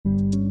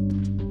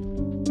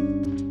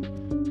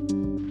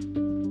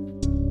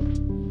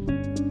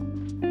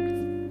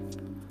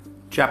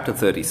Chapter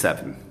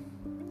 37.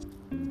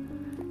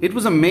 It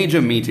was a major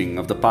meeting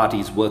of the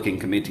party's working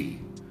committee,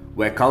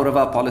 where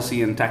Kaurava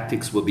policy and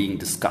tactics were being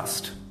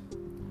discussed.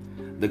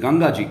 The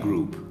Gangaji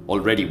group,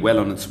 already well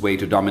on its way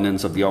to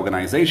dominance of the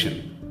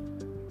organization,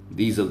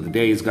 these are the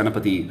days,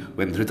 Ganapati,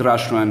 when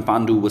Dhritarashtra and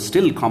Pandu were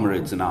still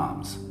comrades in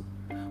arms,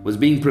 was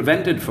being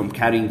prevented from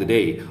carrying the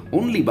day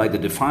only by the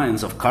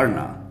defiance of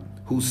Karna,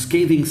 whose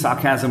scathing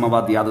sarcasm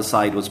about the other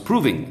side was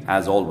proving,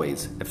 as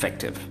always,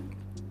 effective.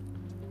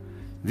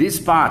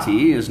 "This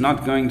party is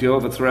not going to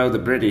overthrow the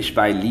British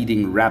by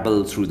leading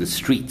rabble through the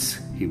streets,"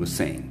 he was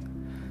saying.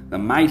 "The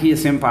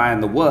mightiest empire in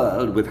the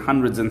world, with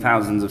hundreds and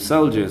thousands of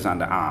soldiers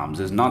under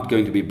arms, is not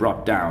going to be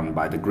brought down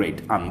by the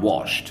great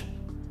unwashed.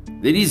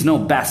 There is no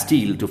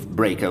Bastille to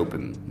break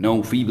open,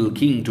 no feeble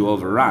king to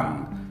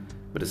overrun,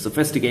 but a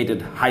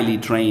sophisticated, highly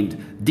trained,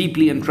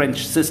 deeply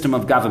entrenched system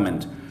of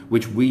government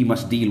which we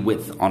must deal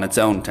with on its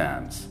own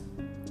terms.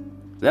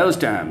 Those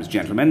terms,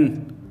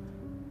 gentlemen,"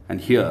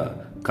 and here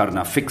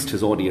Karna fixed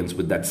his audience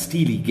with that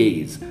steely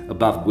gaze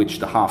above which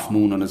the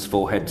half-moon on his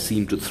forehead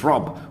seemed to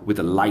throb with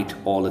a light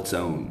all its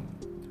own,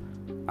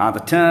 "are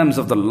the terms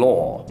of the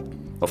law,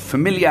 of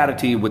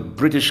familiarity with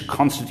British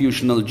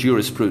constitutional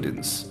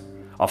jurisprudence,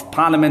 of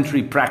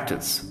parliamentary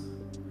practice.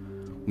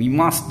 We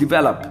must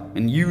develop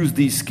and use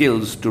these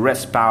skills to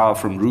wrest power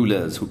from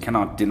rulers who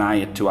cannot deny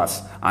it to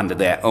us under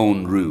their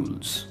own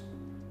rules."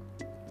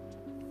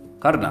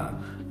 Karna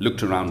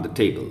looked around the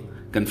table,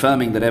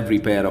 confirming that every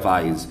pair of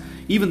eyes,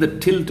 even the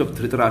tilt of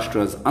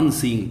Dhritarashtra's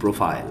unseeing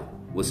profile,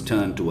 was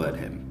turned toward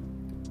him.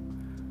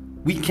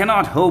 "We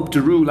cannot hope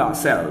to rule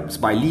ourselves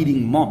by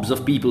leading mobs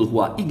of people who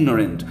are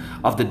ignorant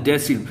of the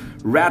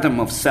desideratum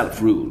of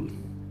self-rule.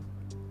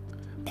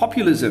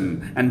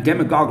 Populism and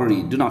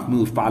demagoguery do not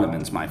move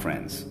parliaments, my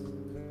friends.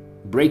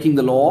 Breaking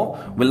the law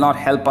will not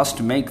help us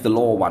to make the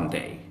law one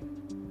day.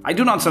 I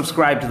do not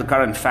subscribe to the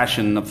current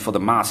fashion for the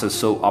masses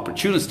so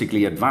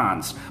opportunistically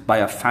advanced by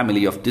a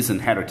family of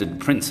disinherited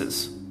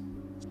princes.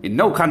 In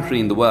no country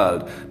in the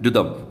world do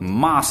the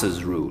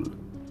masses rule.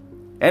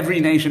 Every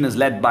nation is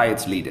led by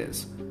its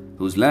leaders,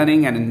 whose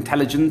learning and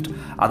intelligence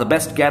are the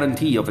best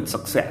guarantee of its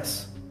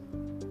success.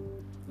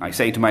 I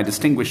say to my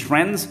distinguished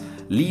friends,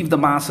 leave the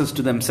masses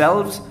to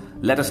themselves.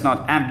 Let us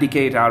not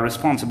abdicate our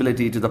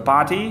responsibility to the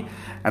party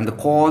and the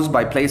cause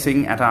by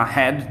placing at our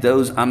head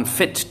those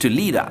unfit to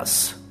lead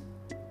us."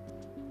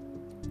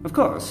 Of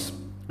course,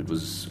 it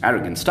was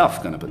arrogant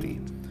stuff, Ganapati.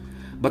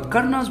 But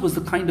Karna's was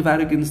the kind of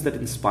arrogance that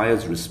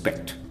inspires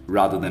respect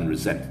rather than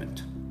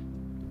resentment.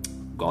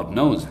 God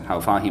knows how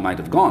far he might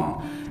have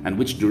gone and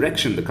which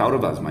direction the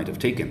Kauravas might have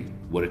taken,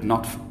 were it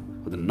not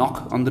for the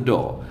knock on the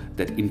door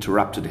that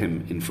interrupted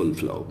him in full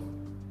flow.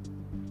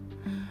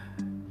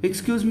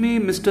 "Excuse me,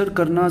 Mr.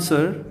 Karna,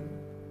 sir,"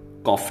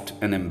 coughed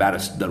an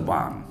embarrassed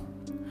Darwan,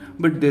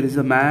 "but there is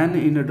a man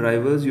in a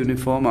driver's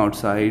uniform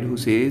outside who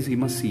says he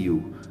must see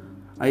you.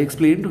 I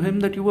explained to him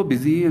that you were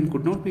busy and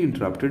could not be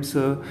interrupted,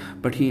 sir,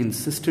 but he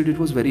insisted it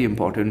was very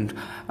important.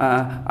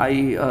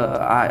 I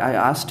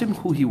asked him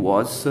who he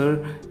was, sir,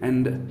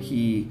 and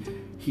he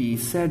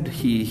said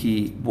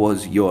he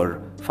was your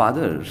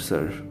father,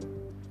 sir."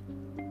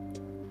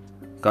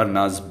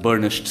 Karna's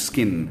burnished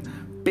skin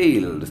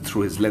paled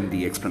through his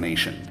lengthy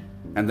explanation,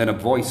 and then a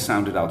voice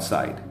sounded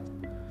outside.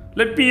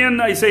 "Let me in,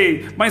 I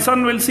say! My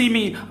son will see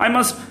me! I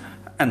must—"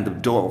 And the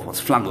door was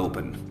flung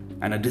open,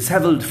 and a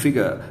disheveled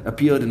figure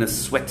appeared in a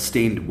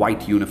sweat-stained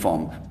white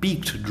uniform,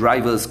 peaked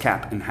driver's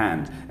cap in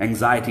hand,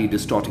 anxiety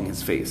distorting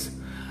his face.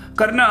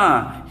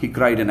 "Karna!" he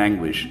cried in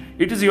anguish.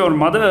 "It is your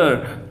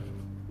mother!"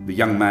 The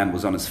young man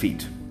was on his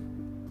feet.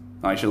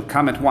 "I shall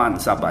come at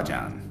once,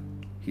 Abbajan,"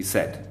 he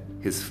said,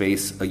 his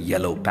face a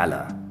yellow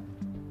pallor.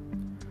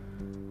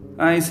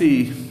 "I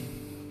see,"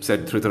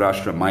 said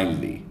Dhritarashtra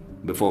mildly,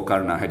 before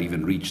Karna had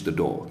even reached the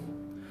door.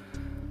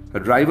 "A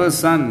driver's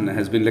son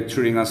has been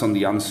lecturing us on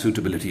the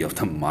unsuitability of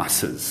the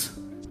masses."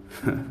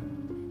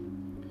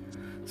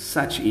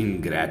 "Such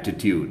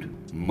ingratitude,"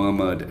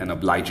 murmured an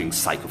obliging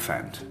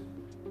sycophant.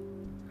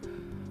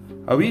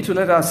 "Are we to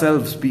let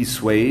ourselves be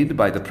swayed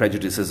by the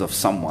prejudices of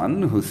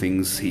someone who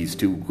thinks he's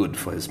too good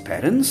for his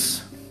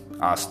parents?"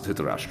 asked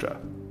Dhritarashtra.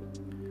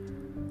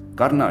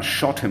 Karna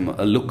shot him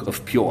a look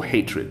of pure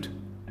hatred,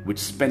 which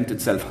spent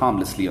itself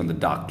harmlessly on the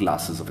dark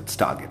glasses of its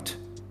target.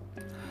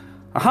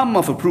 A hum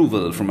of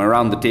approval from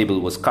around the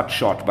table was cut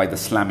short by the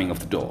slamming of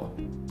the door.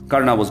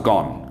 Karna was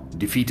gone,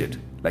 defeated,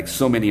 like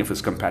so many of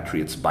his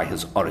compatriots, by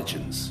his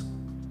origins.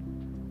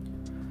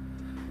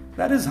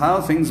 That is how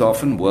things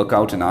often work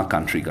out in our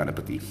country,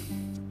 Ganapati.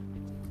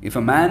 If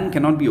a man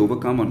cannot be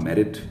overcome on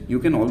merit, you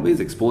can always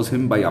expose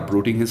him by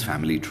uprooting his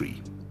family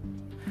tree.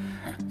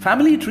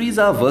 Family trees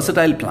are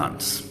versatile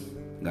plants,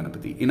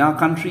 Ganapati. In our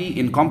country,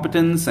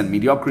 incompetence and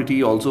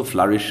mediocrity also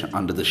flourish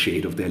under the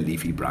shade of their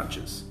leafy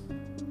branches.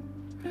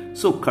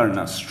 So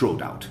Karna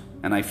strode out,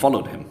 and I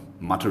followed him,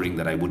 muttering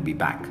that I would be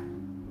back.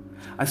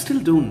 I still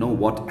don't know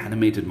what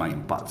animated my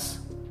impulse.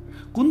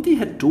 Kunti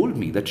had told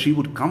me that she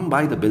would come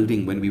by the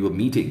building when we were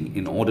meeting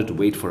in order to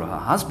wait for her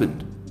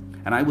husband,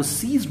 and I was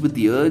seized with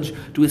the urge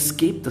to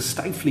escape the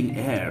stifling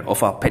air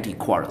of our petty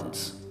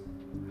quarrels.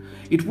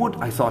 It would,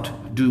 I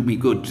thought, do me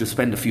good to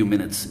spend a few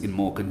minutes in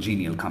more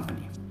congenial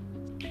company.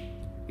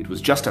 It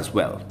was just as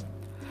well.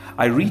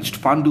 I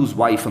reached Pandu's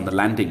wife on the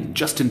landing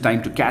just in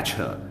time to catch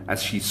her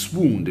as she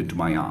swooned into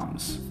my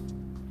arms.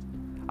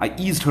 I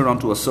eased her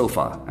onto a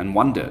sofa and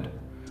wondered,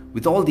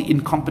 with all the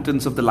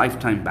incompetence of the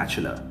lifetime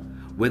bachelor,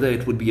 whether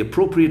it would be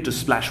appropriate to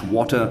splash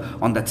water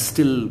on that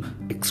still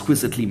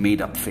exquisitely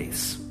made-up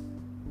face.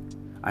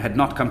 I had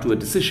not come to a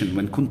decision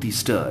when Kunti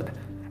stirred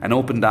and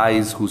opened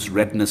eyes whose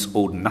redness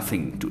owed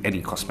nothing to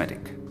any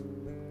cosmetic.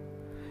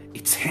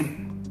 "It's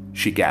him,"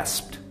 she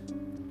gasped.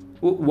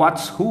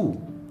 "What's who?"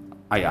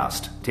 I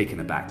asked, taken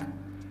aback.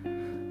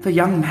 "The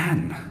young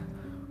man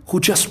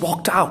who just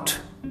walked out."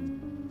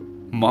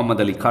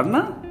 "Muhammad Ali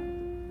Karna?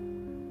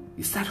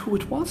 Is that who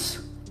it was?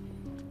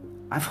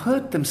 I've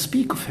heard them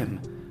speak of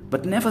him,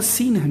 but never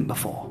seen him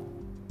before."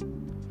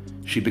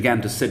 She began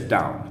to sit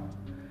down,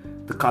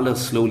 the color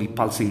slowly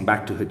pulsing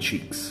back to her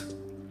cheeks.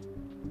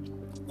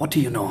 "What do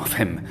you know of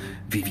him,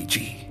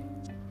 VVG?"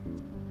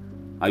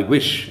 I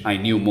wish I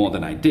knew more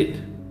than I did.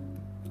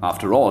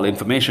 After all,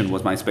 information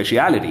was my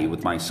speciality.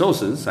 With my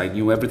sources, I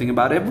knew everything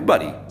about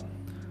everybody.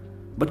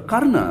 But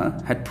Karna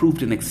had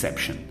proved an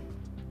exception.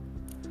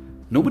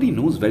 Nobody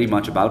knows very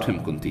much about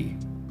him, Kunti.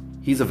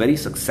 He's a very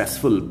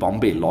successful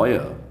Bombay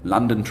lawyer,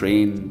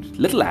 London-trained,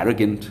 little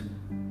arrogant.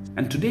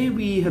 And today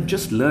we have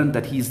just learned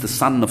that he's the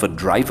son of a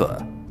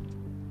driver.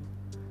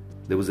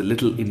 There was a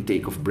little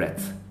intake of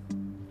breath.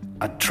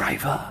 "A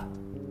driver?"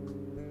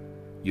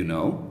 "You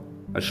know,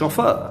 a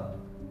chauffeur.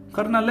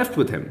 Karna left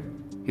with him.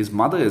 His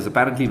mother is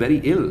apparently very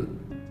ill."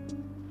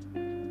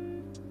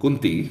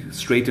 Kunti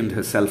straightened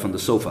herself on the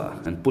sofa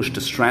and pushed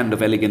a strand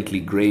of elegantly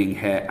graying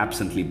hair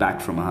absently back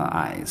from her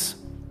eyes.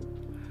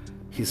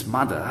 "His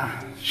mother,"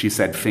 she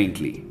said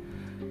faintly,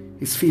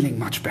 "is feeling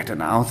much better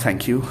now,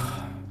 thank you."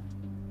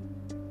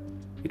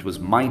 It was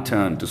my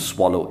turn to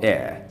swallow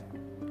air.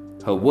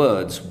 Her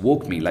words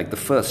woke me like the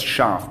first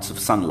shafts of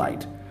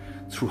sunlight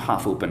through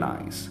half-open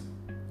eyes.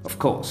 Of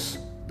course,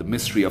 the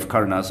mystery of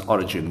Karna's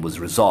origin was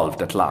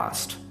resolved at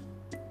last.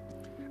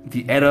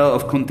 The error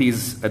of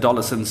Kunti's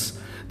adolescence,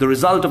 the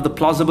result of the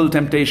plausible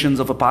temptations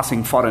of a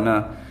passing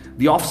foreigner,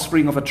 the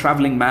offspring of a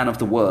travelling man of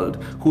the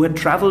world who had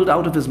travelled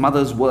out of his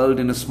mother's world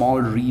in a small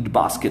reed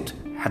basket,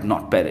 had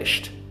not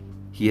perished.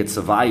 He had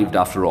survived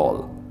after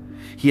all.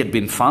 He had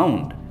been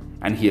found,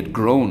 and he had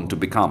grown to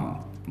become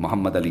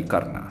Muhammad Ali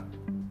Karna.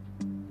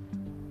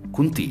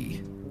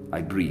 "Kunti,"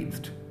 I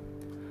breathed.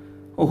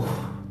 "Oh,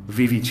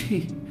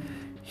 VVG,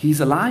 he's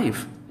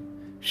alive,"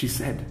 she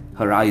said,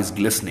 her eyes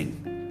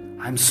glistening.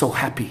 "I'm so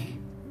happy."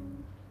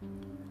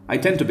 I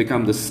tend to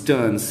become the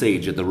stern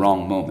sage at the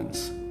wrong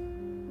moments.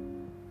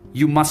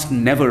 "You must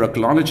never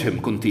acknowledge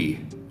him, Kunti,"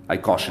 I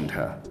cautioned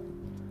her.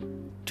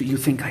 "Do you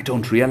think I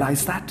don't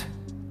realize that?"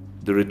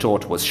 The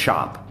retort was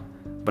sharp,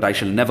 but I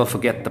shall never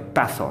forget the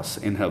pathos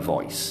in her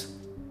voice.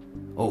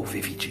 "Oh,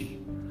 VVG,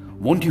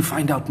 won't you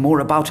find out more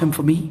about him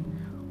for me?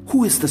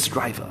 Who is this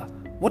driver?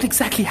 What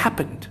exactly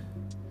happened?"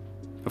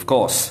 "Of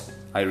course,"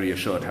 I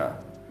reassured her.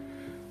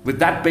 With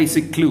that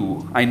basic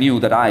clue, I knew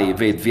that I,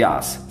 Ved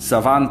Vyas,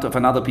 savant of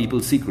another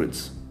people's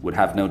secrets, would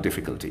have no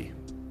difficulty.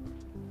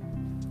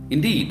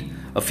 Indeed,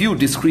 a few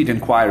discreet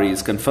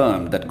inquiries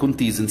confirmed that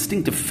Kunti's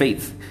instinctive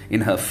faith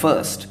in her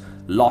first,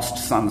 lost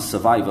son's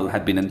survival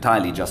had been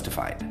entirely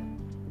justified.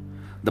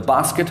 The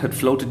basket had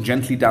floated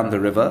gently down the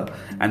river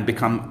and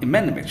become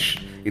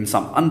enmeshed in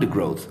some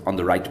undergrowth on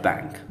the right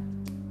bank.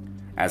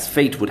 As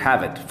fate would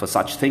have it, for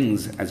such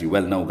things, as you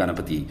well know,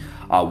 Ganapati,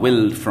 are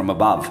willed from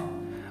above,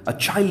 a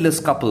childless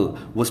couple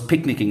was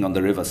picnicking on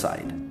the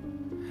riverside.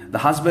 The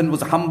husband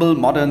was a humble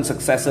modern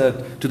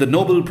successor to the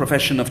noble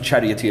profession of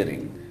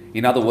charioteering,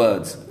 in other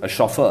words, a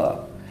chauffeur,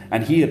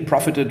 and he had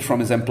profited from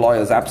his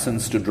employer's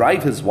absence to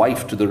drive his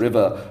wife to the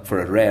river for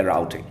a rare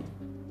outing.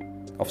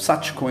 Of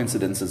such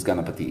coincidences,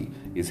 Ganapati,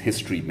 is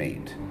history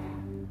made.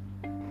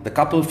 The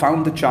couple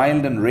found the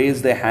child and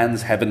raised their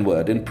hands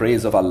heavenward in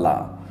praise of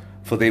Allah,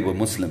 for they were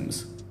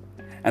Muslims.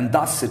 And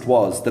thus it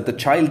was that the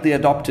child they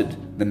adopted,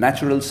 the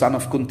natural son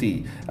of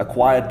Kunti,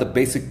 acquired the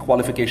basic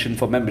qualification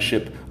for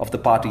membership of the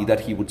party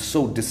that he would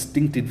so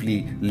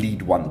distinctively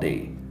lead one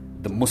day,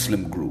 the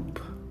Muslim group.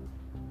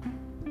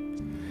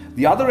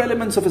 The other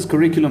elements of his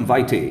curriculum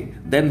vitae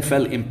then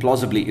fell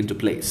implausibly into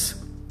place.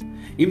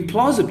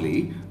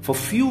 Implausibly, for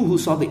few who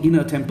saw the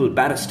inner temple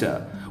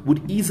barrister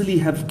would easily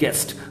have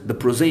guessed the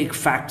prosaic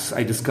facts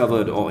I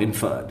discovered or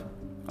inferred.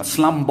 A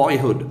slum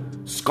boyhood,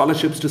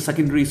 scholarships to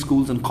secondary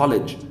schools and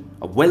college,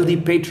 a wealthy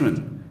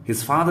patron,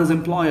 his father's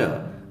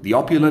employer, the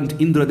opulent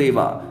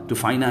Indradeva to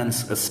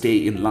finance a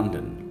stay in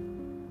London.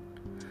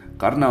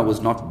 Karna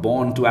was not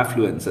born to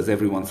affluence as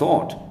everyone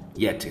thought,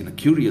 yet in a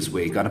curious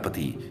way,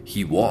 Ganapati,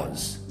 he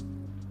was.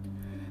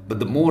 But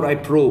the more I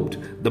probed,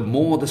 the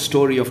more the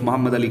story of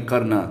Muhammad Ali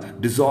Karna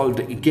dissolved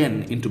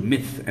again into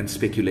myth and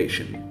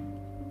speculation.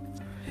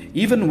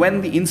 Even when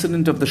the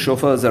incident of the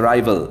chauffeur's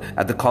arrival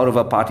at the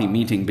Kaurava party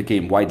meeting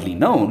became widely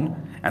known,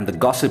 and the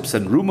gossips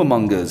and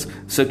rumor-mongers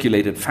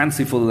circulated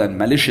fanciful and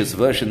malicious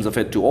versions of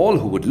it to all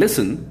who would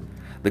listen,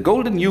 the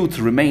golden youth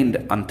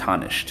remained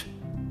untarnished.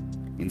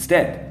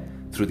 Instead,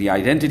 through the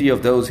identity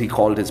of those he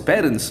called his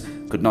parents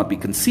could not be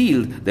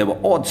concealed, there were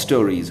odd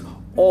stories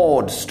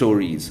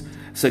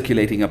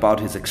circulating about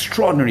his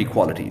extraordinary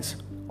qualities,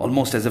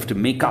 almost as if to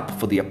make up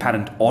for the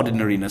apparent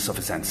ordinariness of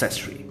his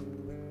ancestry.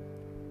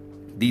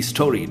 These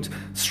stories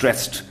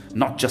stressed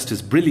not just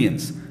his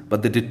brilliance,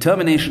 but the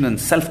determination and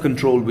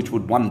self-control which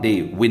would one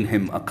day win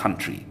him a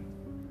country.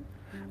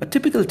 A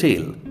typical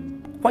tale,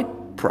 quite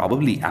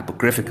probably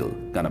apocryphal,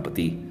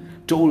 Ganapati,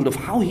 told of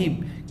how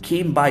he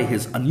came by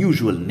his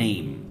unusual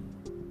name.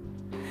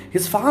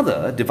 His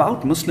father,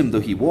 devout Muslim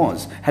though he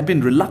was, had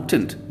been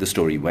reluctant, the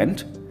story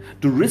went,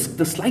 to risk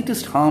the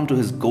slightest harm to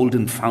his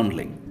golden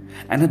foundling,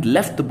 and had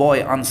left the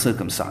boy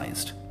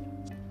uncircumcised.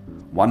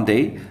 One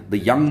day, the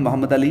young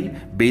Muhammad Ali,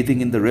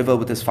 bathing in the river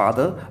with his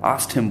father,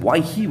 asked him why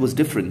he was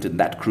different in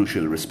that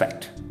crucial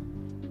respect.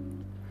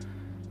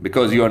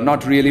 "Because you are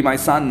not really my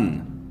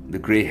son," the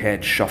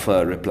grey-haired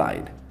chauffeur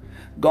replied.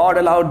 "God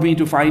allowed me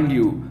to find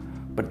you,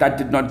 but that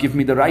did not give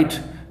me the right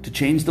to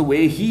change the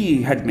way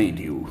He had made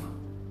you."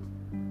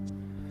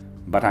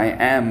 "But I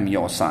am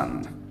your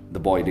son," the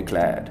boy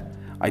declared.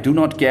 "I do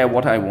not care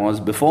what I was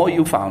before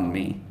you found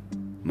me.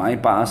 My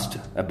past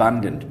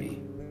abandoned me.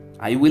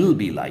 I will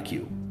be like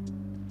you."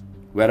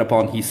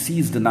 Whereupon he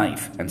seized a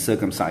knife and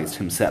circumcised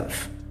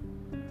himself.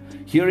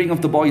 Hearing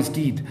of the boy's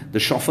deed, the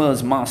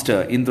chauffeur's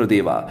master,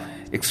 Indradeva,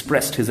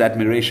 expressed his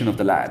admiration of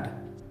the lad.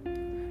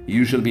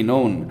 "You shall be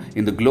known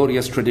in the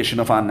glorious tradition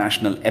of our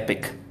national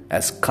epic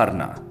as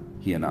Karna,"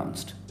 he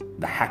announced,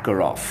 "the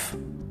hacker-off."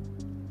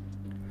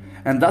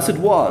 And thus it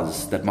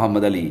was that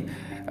Muhammad Ali,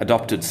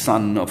 adopted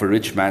son of a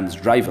rich man's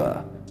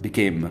driver,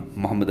 became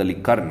Muhammad Ali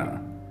Karna,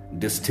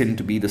 destined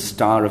to be the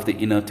star of the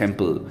inner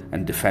temple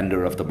and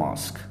defender of the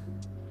mosque.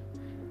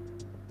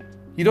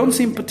 You don't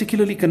seem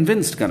particularly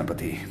convinced,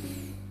 Ganapati.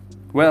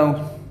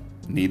 Well,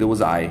 neither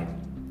was I.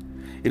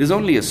 It is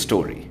only a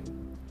story.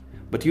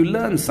 But you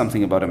learn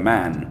something about a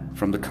man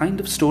from the kind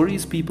of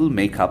stories people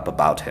make up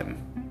about him.